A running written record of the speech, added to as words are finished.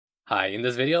Hi, in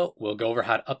this video, we'll go over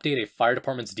how to update a fire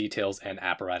department's details and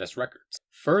apparatus records.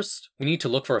 First, we need to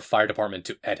look for a fire department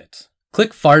to edit.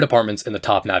 Click Fire Departments in the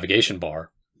top navigation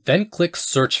bar, then click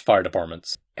Search Fire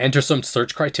Departments. Enter some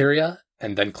search criteria,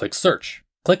 and then click Search.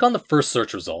 Click on the first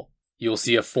search result. You will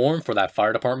see a form for that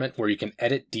fire department where you can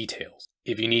edit details.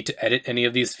 If you need to edit any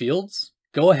of these fields,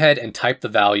 go ahead and type the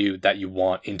value that you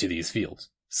want into these fields.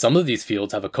 Some of these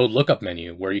fields have a code lookup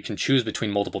menu where you can choose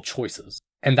between multiple choices.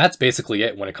 And that's basically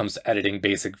it when it comes to editing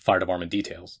basic fire department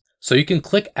details. So you can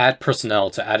click Add Personnel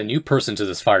to add a new person to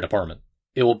this fire department.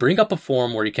 It will bring up a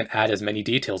form where you can add as many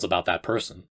details about that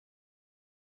person.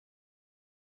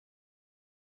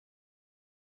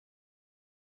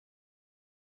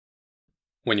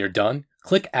 When you're done,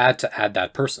 click Add to add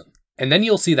that person. And then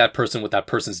you'll see that person with that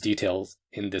person's details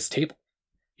in this table.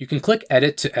 You can click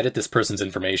Edit to edit this person's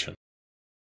information.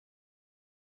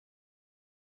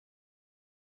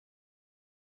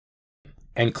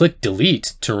 And click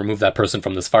Delete to remove that person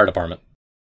from this fire department.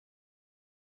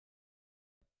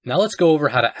 Now let's go over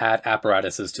how to add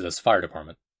apparatuses to this fire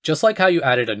department. Just like how you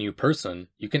added a new person,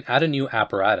 you can add a new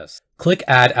apparatus. Click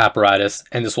Add Apparatus,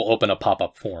 and this will open a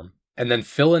pop-up form. And then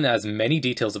fill in as many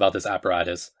details about this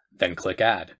apparatus, then click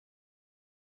Add.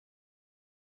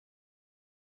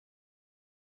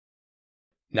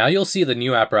 Now you'll see the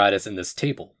new apparatus in this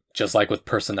table. Just like with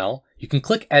personnel, you can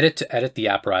click Edit to edit the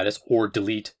apparatus or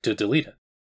Delete to delete it.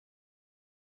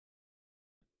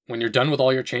 When you're done with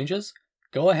all your changes,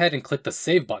 go ahead and click the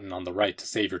Save button on the right to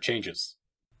save your changes.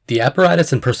 The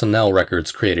apparatus and personnel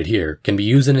records created here can be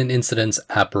used in an incident's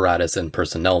apparatus and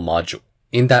personnel module.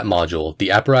 In that module,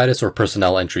 the apparatus or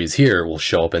personnel entries here will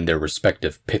show up in their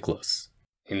respective pick lists.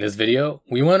 In this video,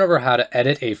 we went over how to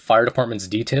edit a fire department's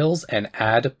details and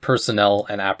add personnel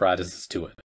and apparatuses to it.